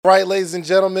Right, ladies and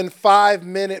gentlemen, 5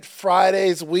 Minute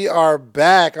Fridays. We are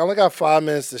back. I only got 5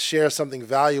 minutes to share something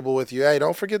valuable with you. Hey,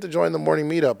 don't forget to join the morning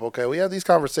meetup, okay? We have these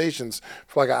conversations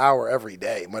for like an hour every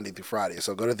day, Monday through Friday.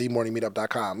 So go to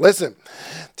themorningmeetup.com. Listen,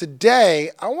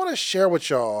 today I want to share with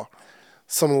y'all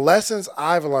some lessons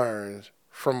I've learned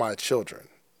from my children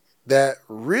that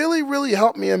really, really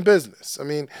helped me in business. I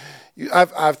mean, I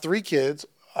have 3 kids.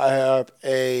 I have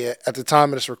at the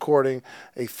time of this recording,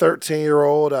 a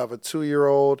 13-year-old, I have a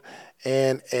 2-year-old,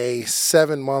 and a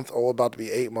 7-month old, about to be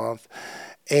 8 month.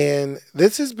 And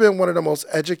this has been one of the most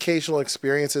educational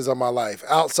experiences of my life.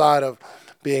 Outside of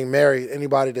being married,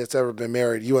 anybody that's ever been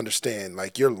married, you understand,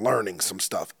 like you're learning some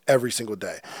stuff every single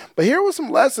day. But here were some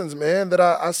lessons, man, that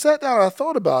I sat down and I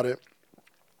thought about it.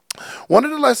 One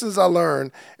of the lessons I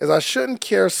learned is I shouldn't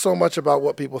care so much about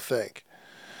what people think.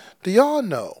 Do y'all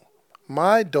know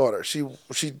my daughter,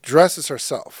 she dresses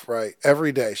herself, right?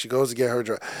 Every day she goes to get her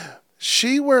dress.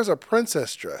 She wears a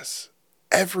princess dress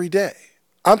every day.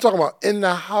 I'm talking about in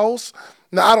the house.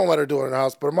 Now, I don't let her do it in the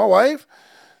house, but my wife,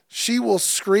 she will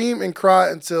scream and cry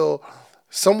until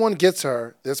someone gets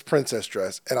her this princess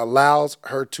dress and allows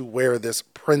her to wear this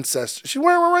princess. She's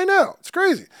wearing one right now. It's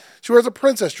crazy. She wears a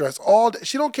princess dress all day.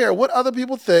 She don't care what other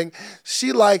people think.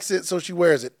 She likes it, so she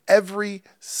wears it every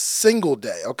single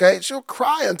day. Okay, she'll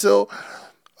cry until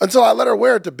I let her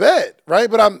wear it to bed, right?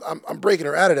 But I'm breaking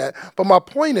her out of that. But my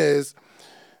point is,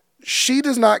 she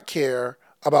does not care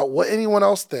about what anyone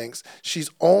else thinks.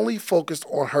 She's only focused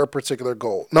on her particular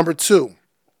goal. Number 2,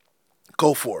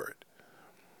 go for it.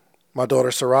 My daughter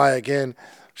Soraya, again,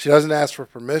 she doesn't ask for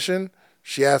permission.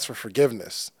 She asks for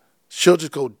forgiveness. She'll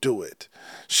just go do it.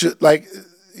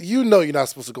 You're not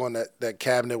supposed to go in that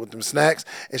cabinet with them snacks,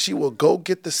 and she will go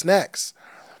get the snacks.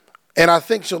 And I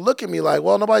think she'll look at me like,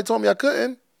 well, nobody told me I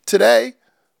couldn't today.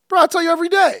 Bro, I tell you every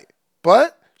day.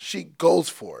 But she goes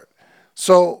for it.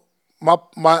 So my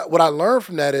what I learned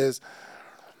from that is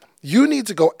you need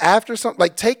to go after something,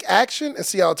 like take action and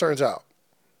see how it turns out.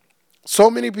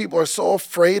 So many people are so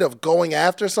afraid of going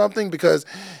after something because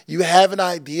you have an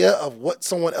idea of what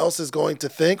someone else is going to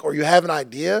think, or you have an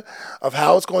idea of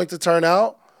how it's going to turn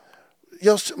out.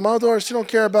 Yo, my daughter, she don't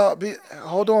care about.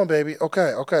 Hold on, baby.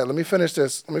 Okay. Let me finish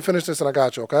this. And I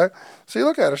got you. Okay. See,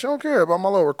 look at her. She don't care about my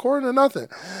little recording or nothing.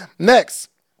 Next,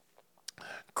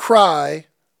 cry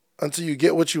until you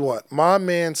get what you want. My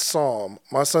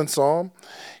son Psalm,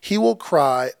 he will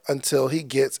cry until he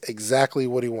gets exactly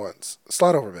what he wants.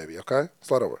 Slide over, baby, okay?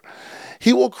 Slide over.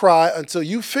 He will cry until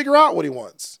you figure out what he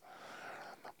wants.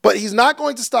 But he's not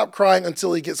going to stop crying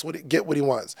until he gets what he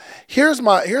wants. Here's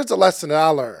the lesson that I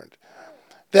learned.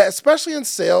 That especially in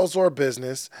sales or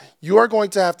business, you are going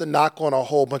to have to knock on a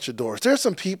whole bunch of doors. There's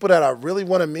some people that I really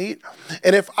want to meet.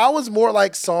 And if I was more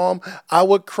like Psalm, I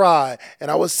would cry and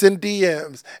I would send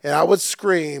DMs and I would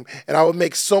scream and I would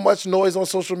make so much noise on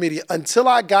social media until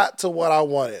I got to what I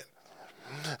wanted.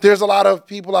 There's a lot of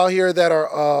people out here that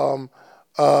are,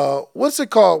 what's it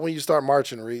called when you start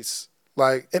marching, Reese?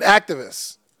 Like an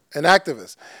activist. They're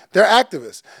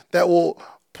activists that will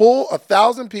pull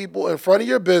 1,000 people in front of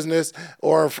your business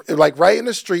or like right in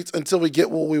the streets until we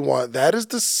get what we want. That is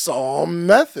the Psalm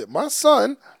method. My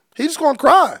son, he's just going to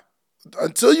cry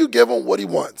until you give him what he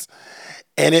wants.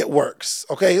 And it works.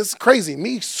 Okay, it's crazy.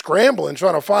 Me scrambling,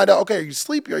 trying to find out, okay, are you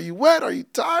sleepy? Are you wet? Are you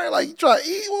tired? Like, you trying to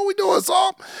eat? What are we doing,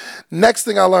 Psalm? Next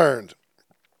thing I learned,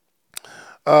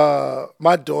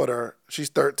 my daughter, she's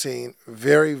 13,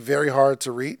 very, very hard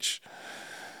to reach.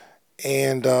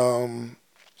 And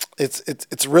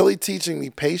it's really teaching me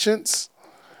patience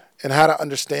and how to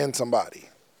understand somebody.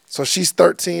 So she's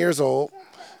 13 years old.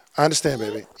 I understand,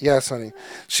 baby. Yes, honey.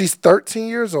 She's 13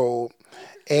 years old,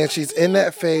 and she's in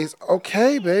that phase.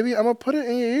 Okay, baby, I'm going to put it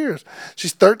in your ears.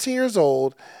 She's 13 years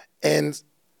old, and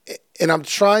I'm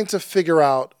trying to figure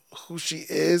out who she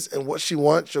is and what she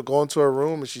wants. She'll go into her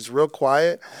room, and she's real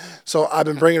quiet. So I've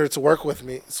been bringing her to work with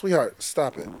me. Sweetheart,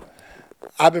 stop it.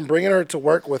 I've been bringing her to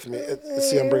work with me.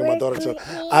 See, I'm bringing my daughter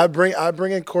to. I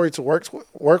bring in Corey to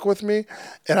work with me,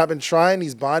 and I've been trying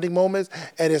these bonding moments,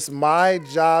 and it's my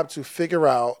job to figure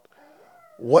out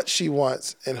what she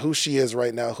wants and who she is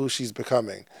right now, who she's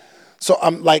becoming. So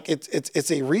I'm like,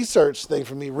 it's a research thing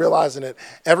for me, realizing that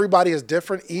everybody is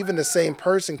different. Even the same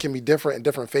person can be different in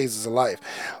different phases of life.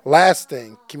 Last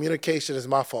thing, communication is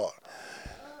my fault.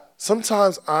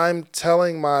 Sometimes I'm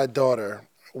telling my daughter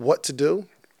what to do,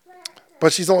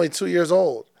 but she's only 2 years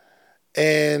old,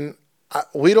 and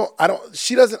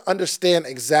she doesn't understand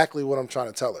exactly what I'm trying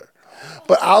to tell her.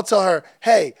 But I'll tell her,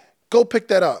 hey, go pick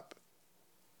that up.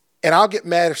 And I'll get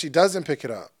mad if she doesn't pick it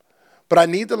up. But I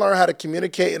need to learn how to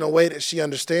communicate in a way that she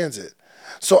understands it.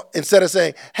 So instead of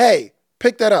saying, hey,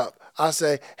 pick that up, I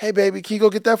say, hey, baby, can you go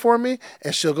get that for me?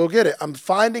 And she'll go get it. I'm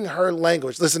finding her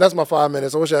language. Listen, that's my 5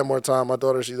 minutes. I wish I had more time. My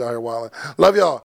daughter, she's out here wilding. Love y'all.